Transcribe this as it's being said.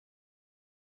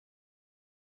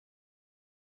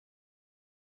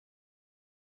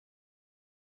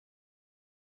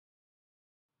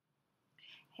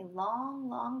A long,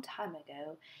 long time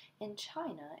ago in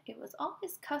China, it was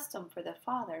always custom for the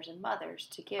fathers and mothers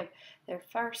to give their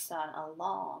first son a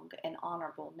long and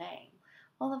honorable name,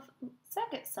 while the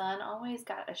second son always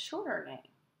got a shorter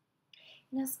name.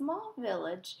 In a small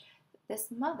village, this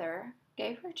mother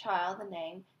gave her child the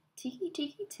name Tikki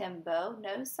Tikki Tembo,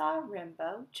 No Sa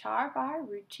Rimbo, Char Bar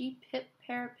Ruchi Pip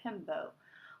Per Pimbo,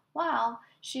 while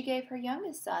she gave her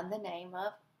youngest son the name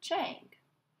of Chang.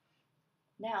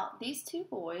 Now, these two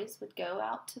boys would go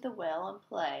out to the well and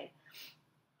play.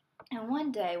 And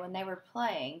one day when they were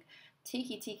playing,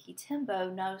 Tikki Tikki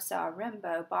Tembo, No Sa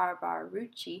Rimbo, Bar Bar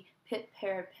Ruchi, Pip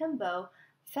Per Pimbo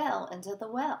fell into the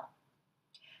well.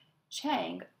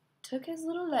 Chang took his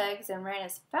little legs and ran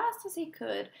as fast as he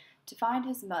could to find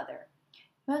his mother.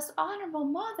 "Most honorable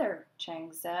mother,"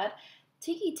 Chang said,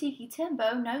 "Tikki Tikki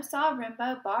Tembo, No Sa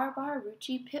Rimbo, Bar Bar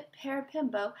Ruchi, Pip Per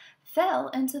Pimbo fell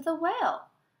into the well."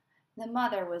 The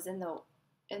mother was in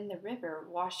the river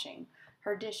washing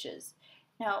her dishes.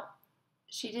 Now,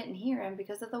 she didn't hear him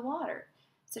because of the water.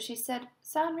 So she said,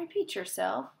 "Son, repeat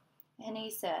yourself." And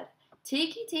he said,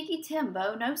 "Tikki Tikki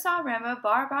Tembo, No Sa Rimbo,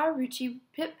 Bar Bar Ruchi,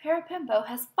 Pip Per Pimbo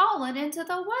has fallen into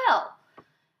the well."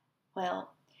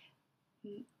 Well,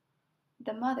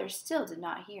 the mother still did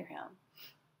not hear him.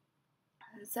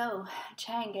 So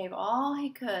Chang gave all he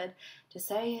could to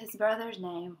say his brother's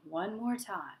name one more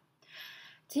time.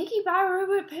 "Tikki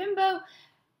Baru Pimbo,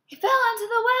 he fell into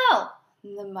the well."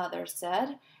 The mother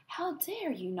said, "How dare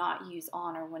you not use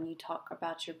honor when you talk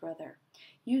about your brother?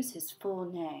 Use his full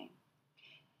name."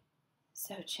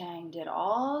 So Chang did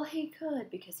all he could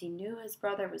because he knew his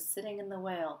brother was sitting in the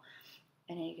well.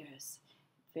 And he goes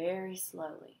very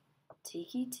slowly,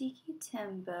 "Tikki Tikki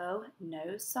Tembo,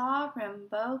 No Sa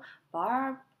Rimbo,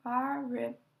 Bar Bar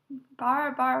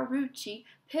Ruchi,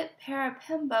 Pip Per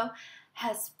Pimbo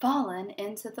has fallen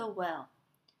into the well."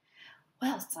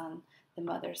 "Well, son," the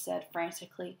mother said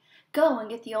frantically, "go and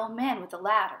get the old man with the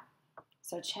ladder."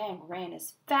 So Chang ran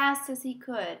as fast as he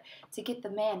could to get the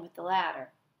man with the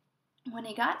ladder. When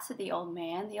he got to the old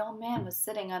man was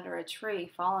sitting under a tree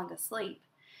falling asleep.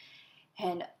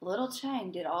 And little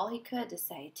Chang did all he could to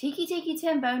say, "Tikki Tikki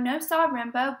Tembo, No Sa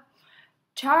Rimbo,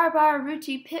 Char Bar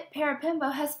Ruchi, Pip Per Pimbo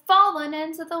has fallen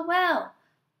into the well."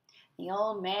 The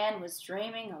old man was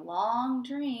dreaming a long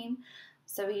dream,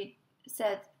 so he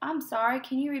said, "I'm sorry,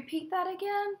 can you repeat that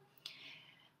again?"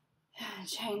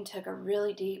 Chang took a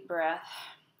really deep breath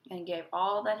and gave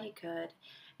all that he could,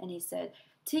 and he said,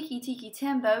 "Tikki Tikki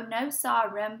Tembo, No Sa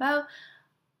Rimbo,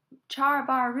 Char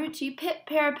Bar Ruchi, Pip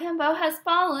Per Pimbo has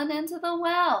fallen into the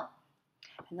well."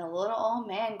 And the little old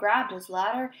man grabbed his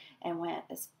ladder and went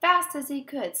as fast as he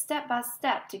could, step by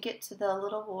step, to get to the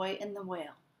little boy in the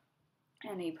well.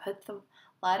 And he put the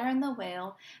ladder in the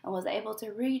well and was able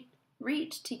to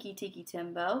reach Tikki Tikki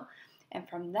Tembo. And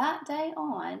from that day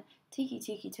on, Tikki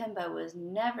Tikki Tembo was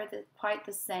never quite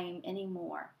the same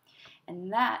anymore.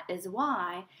 And that is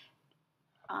why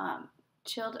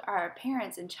our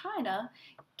parents in China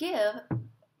give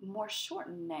more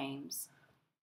shortened names.